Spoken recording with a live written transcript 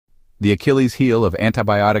The Achilles heel of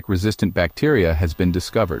antibiotic-resistant bacteria has been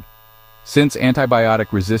discovered. Since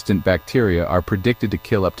antibiotic-resistant bacteria are predicted to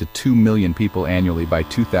kill up to 2 million people annually by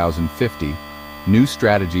 2050, new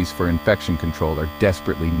strategies for infection control are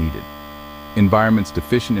desperately needed. Environments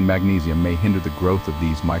deficient in magnesium may hinder the growth of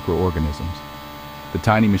these microorganisms. The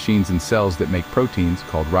tiny machines and cells that make proteins,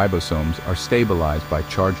 called ribosomes, are stabilized by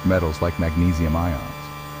charged metals like magnesium ions.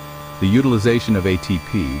 The utilization of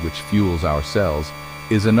ATP, which fuels our cells,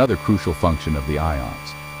 is another crucial function of the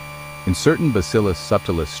ions. In certain Bacillus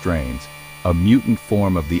subtilis strains, a mutant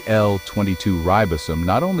form of the L22 ribosome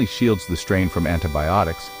not only shields the strain from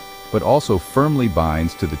antibiotics, but also firmly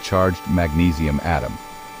binds to the charged magnesium atom,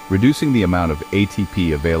 reducing the amount of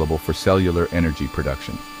ATP available for cellular energy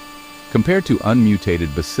production. Compared to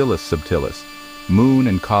unmutated Bacillus subtilis, Moon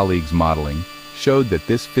and colleagues' modeling showed that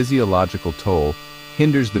this physiological toll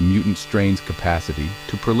hinders the mutant strain's capacity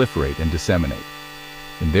to proliferate and disseminate.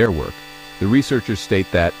 In their work, the researchers state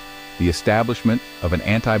that the establishment of an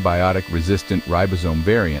antibiotic-resistant ribosome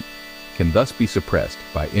variant can thus be suppressed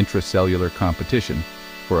by intracellular competition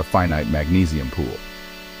for a finite magnesium pool.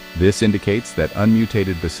 This indicates that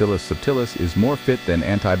unmutated Bacillus subtilis is more fit than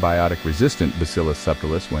antibiotic-resistant Bacillus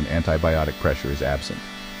subtilis when antibiotic pressure is absent.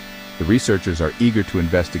 The researchers are eager to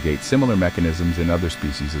investigate similar mechanisms in other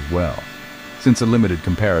species as well, since a limited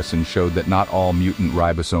comparison showed that not all mutant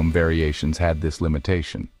ribosome variations had this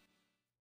limitation.